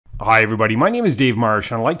Hi everybody, my name is Dave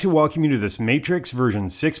Marsh and I'd like to welcome you to this Matrix version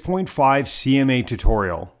 6.5 CMA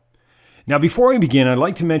tutorial. Now before I begin, I'd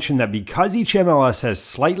like to mention that because each MLS has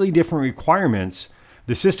slightly different requirements,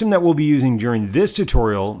 the system that we'll be using during this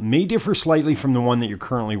tutorial may differ slightly from the one that you're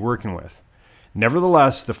currently working with.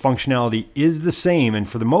 Nevertheless, the functionality is the same, and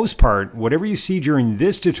for the most part, whatever you see during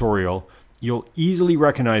this tutorial, you'll easily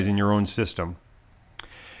recognize in your own system.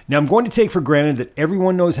 Now I'm going to take for granted that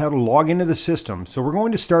everyone knows how to log into the system, so we're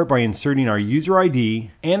going to start by inserting our user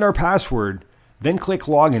ID and our password, then click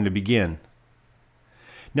Login to begin.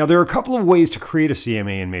 Now there are a couple of ways to create a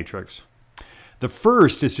CMA in Matrix. The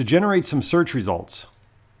first is to generate some search results,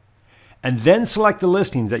 and then select the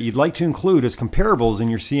listings that you'd like to include as comparables in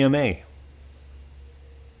your CMA.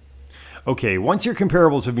 Okay, once your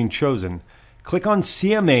comparables have been chosen, click on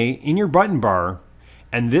CMA in your button bar,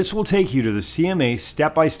 and this will take you to the CMA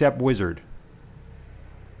step-by-step wizard.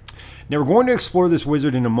 Now we're going to explore this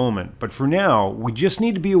wizard in a moment, but for now, we just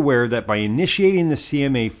need to be aware that by initiating the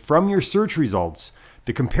CMA from your search results,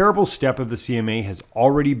 the comparable step of the CMA has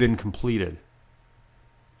already been completed.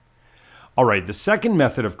 Alright, the second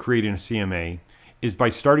method of creating a CMA is by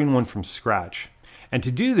starting one from scratch. And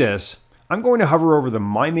to do this, I'm going to hover over the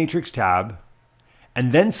My Matrix tab,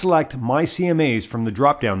 and then select My CMAs from the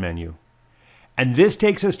drop-down menu. And this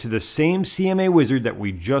takes us to the same CMA wizard that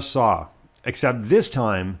we just saw, except this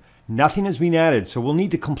time, nothing has been added, so we'll need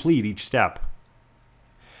to complete each step.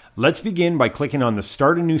 Let's begin by clicking on the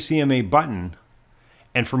Start a New CMA button,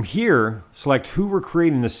 and from here, select who we're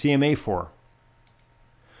creating the CMA for.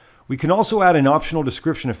 We can also add an optional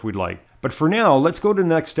description if we'd like, but for now, let's go to the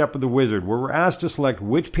next step of the wizard where we're asked to select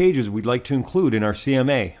which pages we'd like to include in our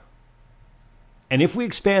CMA. And if we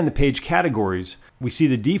expand the page categories, we see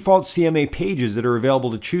the default CMA pages that are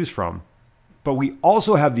available to choose from. But we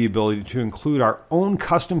also have the ability to include our own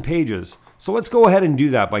custom pages. So let's go ahead and do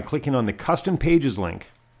that by clicking on the Custom Pages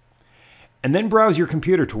link. And then browse your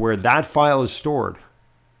computer to where that file is stored.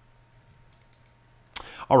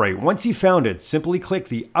 Alright, once you've found it, simply click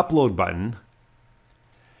the Upload button.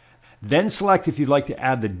 Then select if you'd like to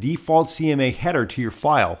add the default CMA header to your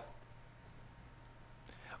file.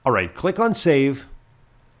 Alright, click on Save,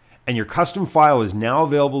 and your custom file is now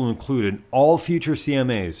available to include in all future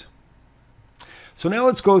CMAs. So now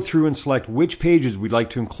let's go through and select which pages we'd like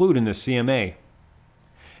to include in this CMA.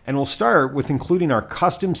 And we'll start with including our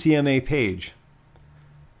custom CMA page,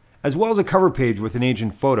 as well as a cover page with an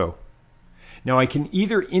agent photo. Now I can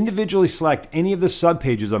either individually select any of the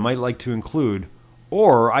subpages I might like to include,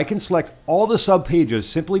 or I can select all the subpages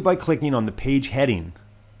simply by clicking on the page heading.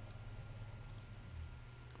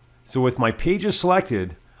 So with my pages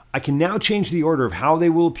selected, I can now change the order of how they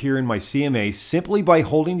will appear in my CMA simply by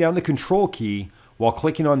holding down the Control key while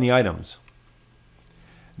clicking on the items,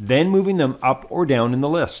 then moving them up or down in the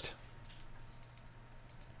list.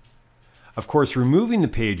 Of course, removing the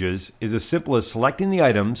pages is as simple as selecting the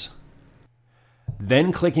items,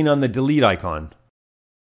 then clicking on the delete icon.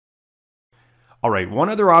 Alright, one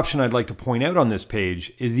other option I'd like to point out on this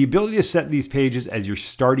page is the ability to set these pages as your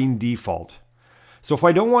starting default. So if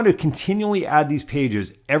I don't want to continually add these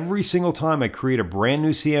pages every single time I create a brand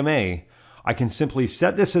new CMA, I can simply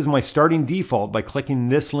set this as my starting default by clicking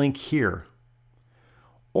this link here.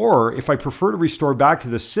 Or if I prefer to restore back to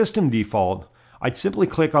the system default, I'd simply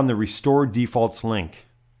click on the Restore Defaults link.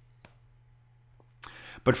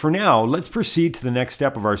 But for now, let's proceed to the next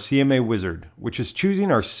step of our CMA wizard, which is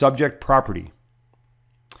choosing our subject property.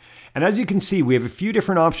 And as you can see, we have a few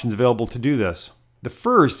different options available to do this. The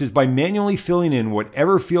first is by manually filling in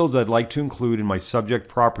whatever fields I'd like to include in my subject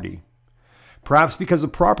property, perhaps because the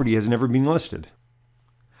property has never been listed.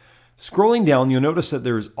 Scrolling down, you'll notice that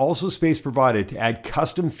there is also space provided to add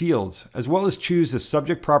custom fields, as well as choose the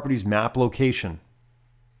subject property's map location.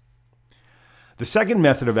 The second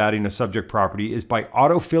method of adding a subject property is by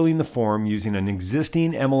auto-filling the form using an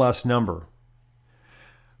existing MLS number.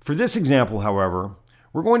 For this example, however,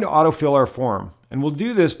 we're going to autofill our form, and we'll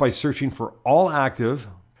do this by searching for all active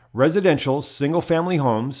residential single-family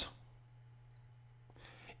homes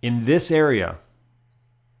in this area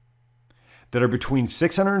that are between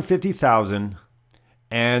 $650,000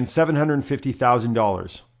 and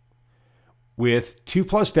 $750,000 with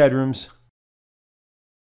 2+ bedrooms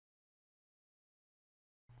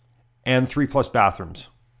and 3+ bathrooms.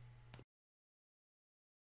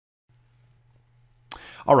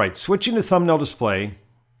 Alright, switching to thumbnail display,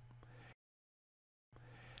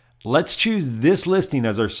 let's choose this listing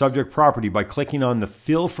as our subject property by clicking on the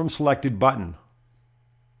Fill from Selected button.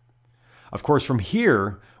 Of course, from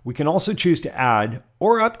here, we can also choose to add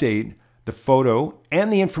or update the photo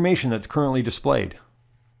and the information that's currently displayed.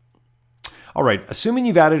 All right, assuming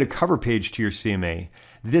you've added a cover page to your CMA,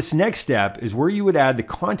 this next step is where you would add the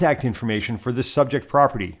contact information for this subject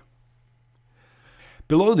property.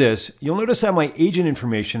 Below this, you'll notice that my agent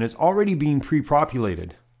information is already being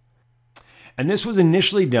pre-populated. And this was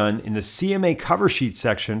initially done in the CMA cover sheet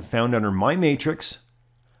section found under My Matrix,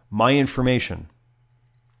 My Information.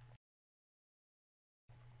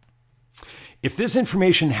 If this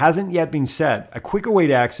information hasn't yet been set, a quicker way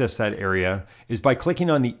to access that area is by clicking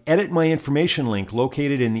on the Edit My Information link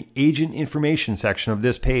located in the Agent Information section of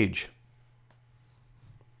this page.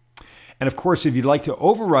 And of course, if you'd like to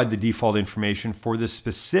override the default information for this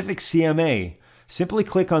specific CMA, simply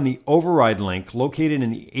click on the Override link located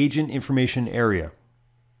in the Agent Information area.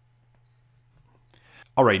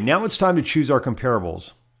 All right, now it's time to choose our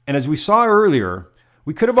comparables. And as we saw earlier,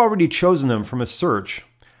 we could have already chosen them from a search,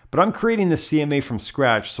 but I'm creating the CMA from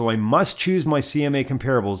scratch, so I must choose my CMA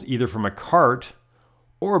comparables either from a cart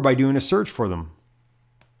or by doing a search for them.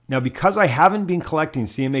 Now, because I haven't been collecting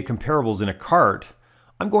CMA comparables in a cart,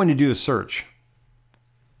 I'm going to do a search.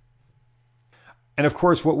 And of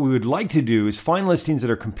course, what we would like to do is find listings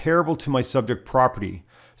that are comparable to my subject property.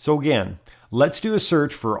 So again, let's do a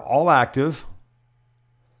search for all active,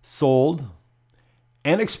 sold,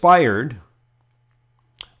 and expired,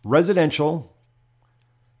 residential,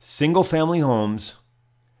 single-family homes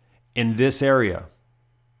in this area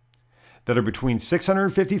that are between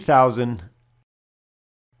 $650,000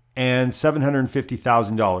 and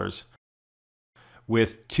 $750,000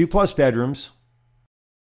 with 2+ bedrooms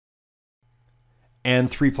and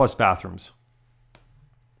 3+ bathrooms.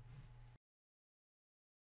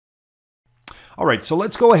 All right, so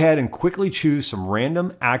let's go ahead and quickly choose some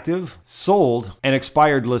random active, sold, and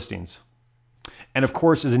expired listings. And of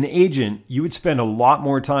course, as an agent, you would spend a lot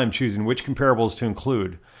more time choosing which comparables to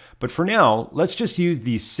include. But for now, let's just use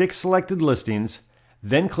these 6 selected listings,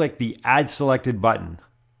 then click the Add Selected button.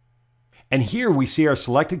 And here we see our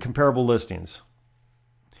selected comparable listings.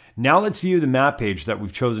 Now let's view the map page that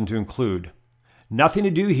we've chosen to include. Nothing to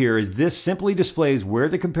do here, as this simply displays where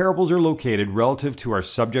the comparables are located relative to our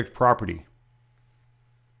subject property.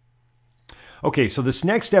 Okay, so this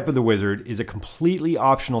next step of the wizard is a completely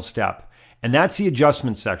optional step, and that's the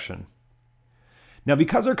adjustment section. Now,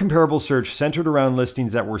 because our comparable search centered around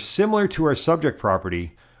listings that were similar to our subject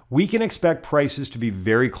property, we can expect prices to be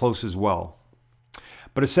very close as well.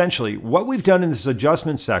 But essentially, what we've done in this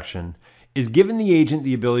adjustment section is given the agent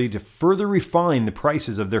the ability to further refine the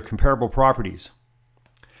prices of their comparable properties.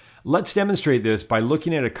 Let's demonstrate this by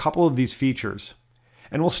looking at a couple of these features.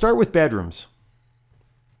 And we'll start with bedrooms.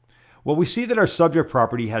 Well, we see that our subject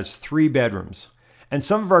property has 3 bedrooms, and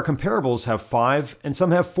some of our comparables have 5 and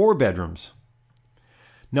some have 4 bedrooms.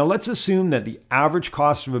 Now let's assume that the average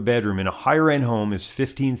cost of a bedroom in a higher end home is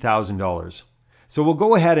 $15,000. So we'll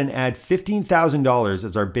go ahead and add $15,000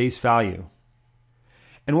 as our base value.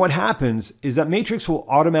 And what happens is that Matrix will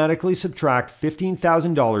automatically subtract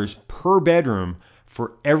 $15,000 per bedroom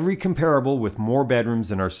for every comparable with more bedrooms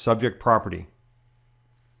than our subject property.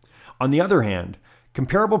 On the other hand,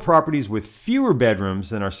 comparable properties with fewer bedrooms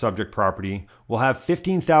than our subject property will have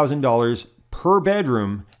 $15,000 per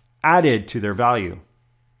bedroom added to their value.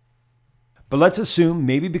 But let's assume,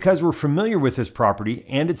 maybe because we're familiar with this property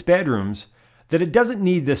and its bedrooms, that it doesn't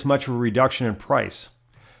need this much of a reduction in price.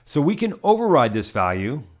 So we can override this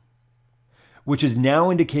value, which is now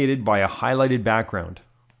indicated by a highlighted background.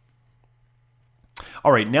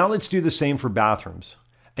 All right, now let's do the same for bathrooms.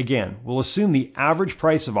 Again, we'll assume the average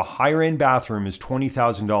price of a higher end bathroom is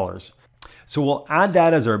 $20,000. So we'll add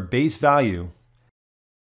that as our base value,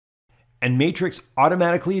 and Matrix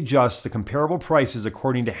automatically adjusts the comparable prices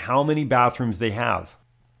according to how many bathrooms they have.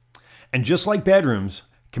 And just like bedrooms,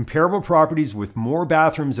 comparable properties with more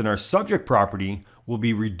bathrooms than our subject property will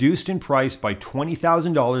be reduced in price by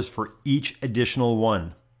 $20,000 for each additional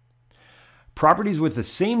one. Properties with the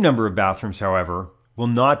same number of bathrooms, however, will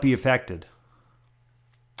not be affected.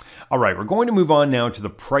 All right, we're going to move on now to the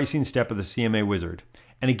pricing step of the CMA wizard.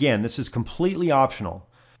 And again, this is completely optional.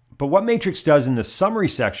 But what Matrix does in the summary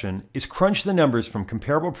section is crunch the numbers from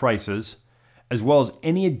comparable prices, as well as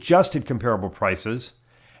any adjusted comparable prices,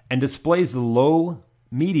 and displays the low,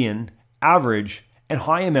 median, average, and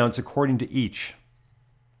high amounts according to each.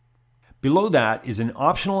 Below that is an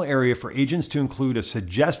optional area for agents to include a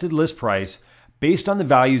suggested list price based on the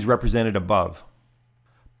values represented above,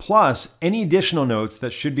 plus any additional notes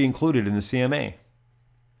that should be included in the CMA.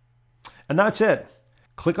 And that's it.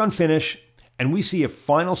 Click on Finish, and we see a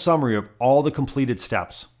final summary of all the completed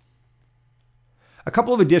steps. A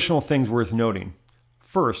couple of additional things worth noting.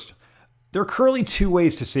 First, there are currently 2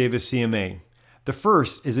 ways to save a CMA. The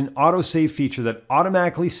first is an autosave feature that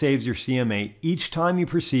automatically saves your CMA each time you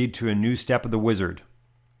proceed to a new step of the wizard.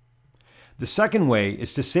 The second way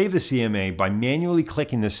is to save the CMA by manually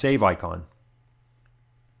clicking the save icon.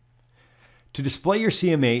 To display your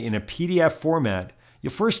CMA in a PDF format,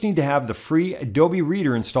 you'll first need to have the free Adobe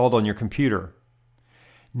Reader installed on your computer.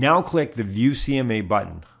 Now click the View CMA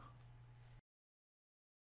button.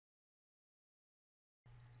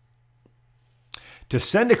 To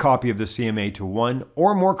send a copy of the CMA to one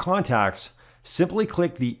or more contacts, simply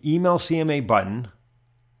click the Email CMA button,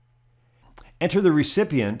 enter the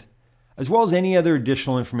recipient, as well as any other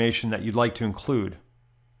additional information that you'd like to include.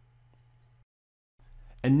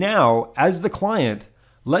 And now, as the client,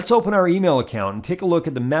 let's open our email account and take a look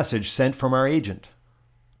at the message sent from our agent.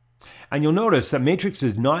 And you'll notice that Matrix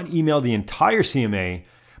does not email the entire CMA,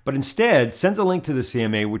 but instead sends a link to the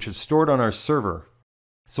CMA which is stored on our server.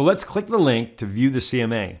 So let's click the link to view the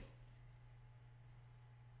CMA.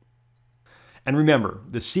 And remember,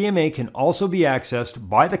 the CMA can also be accessed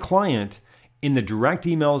by the client in the direct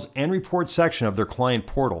emails and reports section of their client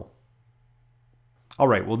portal. All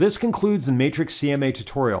right, well, this concludes the Matrix CMA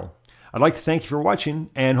tutorial. I'd like to thank you for watching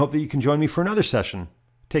and hope that you can join me for another session.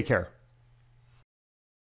 Take care.